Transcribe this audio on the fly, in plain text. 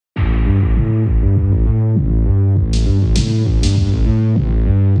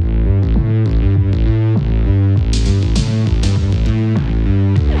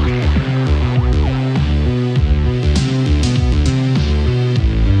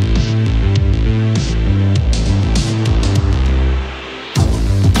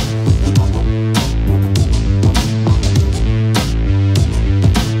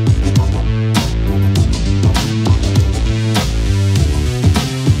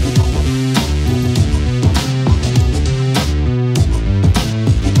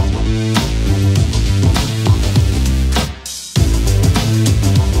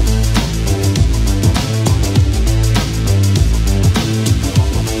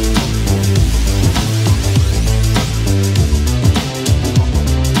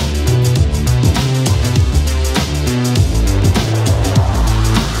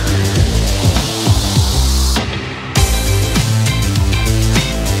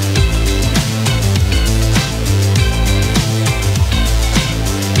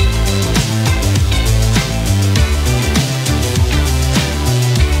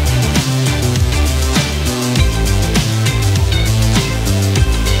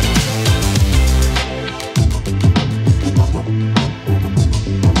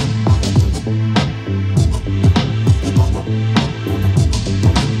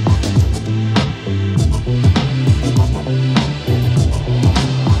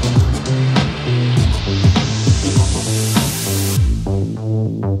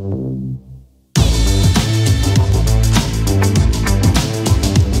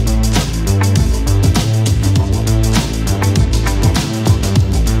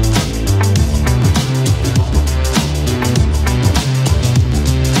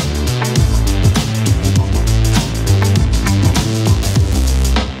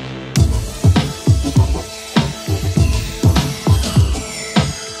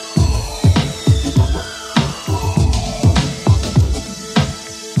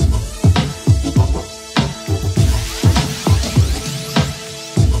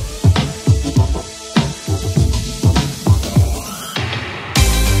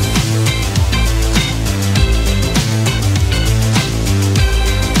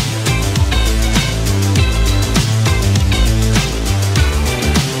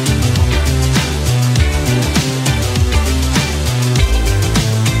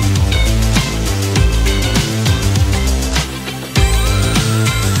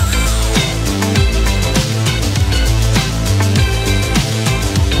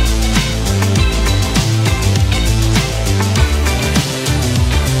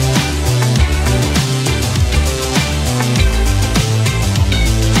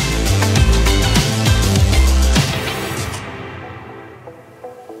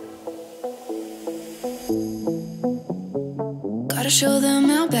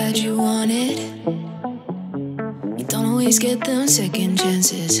that you want it. You don't always get them second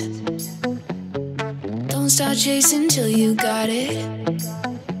chances. Don't start chasing till you got it.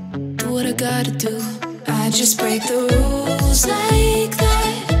 Do what I gotta do. I just break the rules like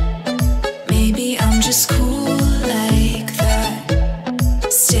that. Maybe I'm just cool like that.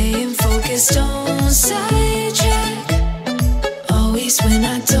 Staying focused, don't sidetrack. Always when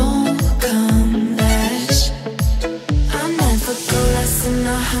I don't come last. I never go less than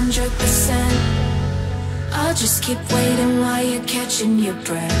 100%. I'll just keep waiting while you're catching your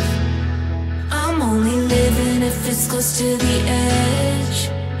breath. I'm only living if it's close to the edge.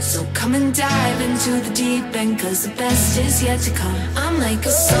 So come and dive into the deep end, 'cause the best is yet to come. I'm like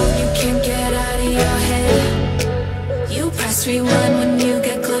a song you can't get out of your head. You press rewind when you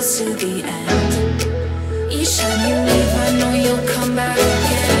get close to the end. Each time you leave, I know you'll come back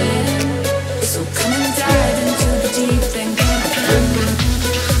again. So come and dive into the deep end.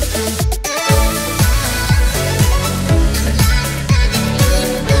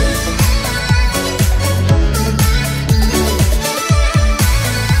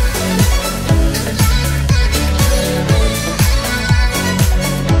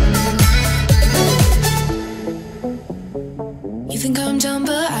 You think I'm done,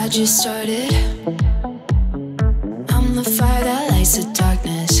 but I just started. I'm the fire that lights the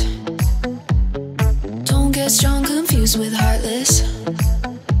darkness. Don't get strong, confused with heartless.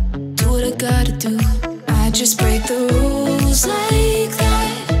 Do what I gotta do. I just break the rules like that.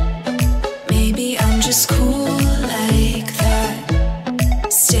 Maybe I'm just cool like that.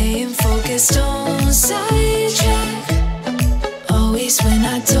 Staying focused, don't sidetrack. Always when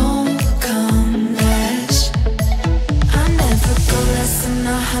I don't come last. I never go less than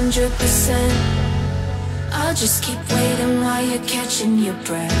 100%. I'll just keep waiting while you're catching your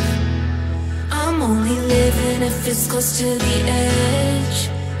breath. I'm only living if it's close to the edge.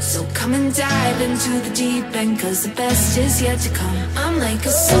 So come and dive into the deep end, 'cause the best is yet to come. I'm like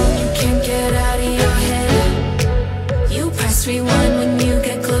a song you can't get out of your head. You press rewind when you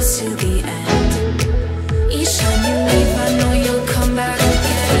get close to the end. Each time you leave, I know you'll